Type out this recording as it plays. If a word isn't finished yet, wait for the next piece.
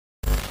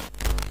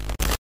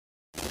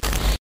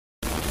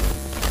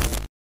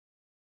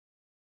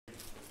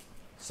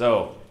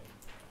So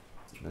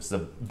this is a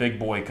big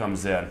boy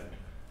comes in.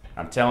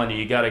 I'm telling you,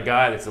 you got a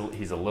guy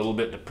he's a little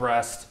bit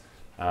depressed.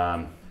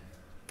 Let's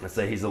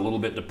say he's a little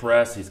bit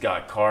depressed. He's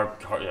got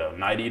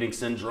night eating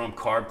syndrome,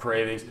 carb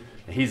cravings.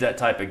 And he's that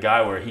type of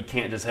guy where he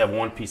can't just have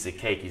one piece of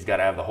cake. He's got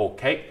to have the whole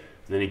cake.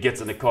 And then he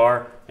gets in the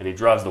car and he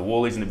drives to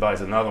Woolies and he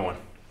buys another one,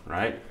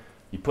 right?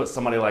 You put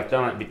somebody like that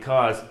on it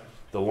because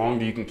the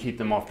longer you can keep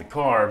them off the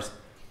carbs,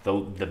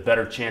 the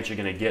better chance you're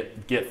going to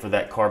get for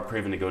that carb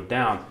craving to go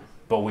down.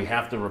 But we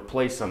have to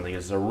replace something.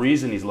 There's a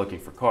reason he's looking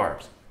for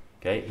carbs.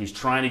 Okay? He's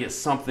trying to get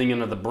something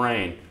into the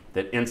brain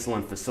that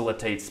insulin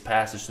facilitates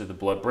passage through the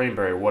blood-brain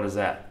barrier. What is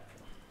that?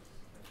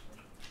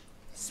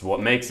 It's what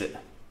makes it.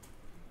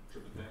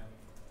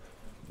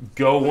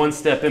 Go one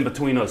step in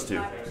between those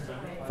two.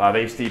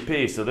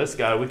 5-HTP. So this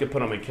guy, we could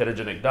put him in a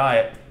ketogenic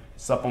diet,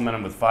 supplement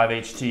him with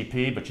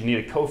 5-HTP, but you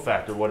need a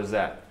cofactor. What is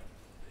that?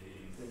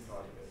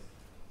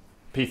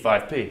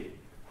 P5P.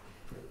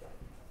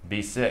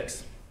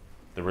 B6.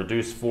 The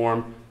reduced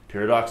form,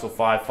 pyridoxal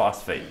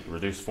 5-phosphate,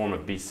 reduced form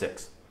of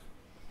B6.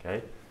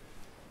 Okay?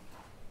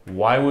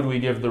 Why would we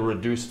give the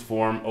reduced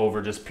form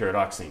over just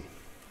pyridoxine?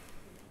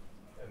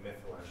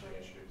 Methylation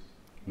issues.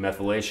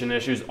 Methylation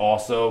issues.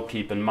 Also,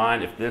 keep in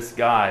mind, if this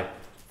guy,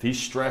 if he's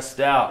stressed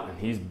out and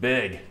he's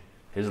big,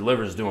 his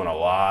liver's doing a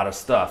lot of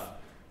stuff,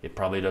 it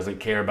probably doesn't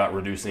care about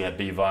reducing that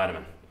B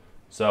vitamin.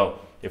 So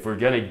if we're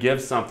going to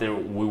give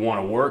something we want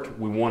to work,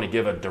 we want to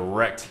give a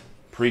direct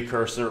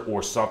precursor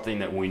or something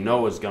that we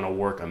know is going to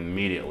work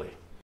immediately.